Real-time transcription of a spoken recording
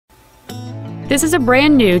This is a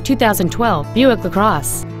brand new 2012 Buick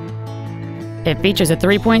LaCrosse. It features a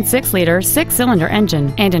 3.6-liter 6-cylinder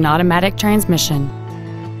engine and an automatic transmission.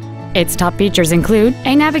 Its top features include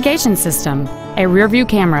a navigation system, a rear-view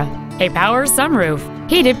camera, a power sunroof,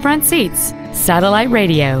 heated front seats, satellite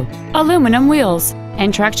radio, aluminum wheels,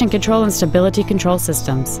 and traction control and stability control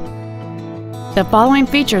systems. The following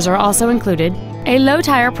features are also included: a low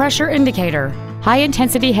tire pressure indicator,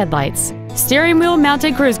 high-intensity headlights, steering wheel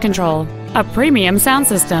mounted cruise control, a premium sound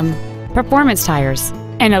system, performance tires,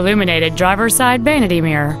 an illuminated driver's side vanity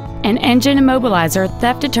mirror, an engine immobilizer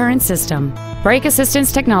theft deterrent system, brake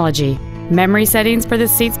assistance technology, memory settings for the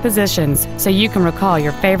seat's positions so you can recall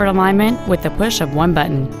your favorite alignment with the push of one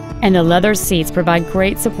button, and the leather seats provide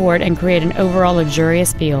great support and create an overall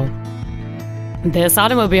luxurious feel. This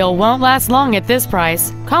automobile won't last long at this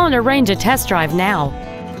price. Call and arrange a test drive now.